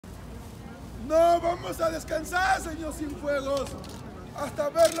No vamos a descansar, señor Cienfuegos, hasta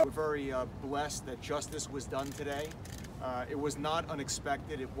verlo. We're very blessed that justice was done today. It was not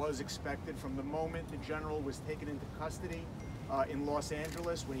unexpected. It was expected from the moment the general was taken into custody in Los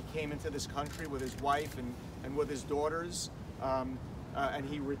Angeles when he came into this country with his wife and with his daughters. And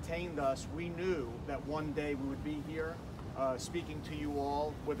he retained us. We knew that one day we would be here speaking to you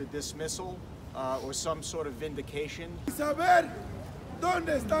all with a dismissal or some sort of vindication. Saber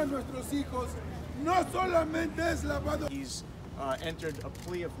dónde están nuestros hijos no solamente es lavado. He's entered a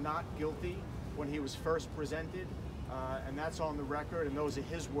plea of not guilty when he was first presented, and that's on the record, and those are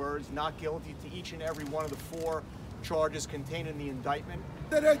his words, not guilty to each and every one of the 4 charges contained in the indictment.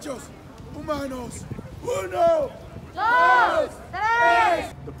 Derechos humanos. 1, 2, 3.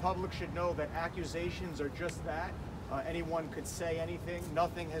 The public should know that accusations are just that. Anyone could say anything.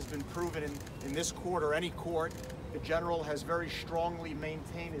 Nothing has been proven in this court or any court. The general has very strongly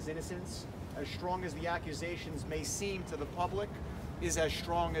maintained his innocence. As strong as the accusations may seem to the public, is as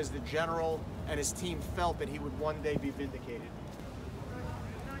strong as the general and his team felt that he would one day be vindicated.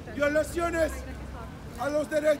 Violaciones a los derechos.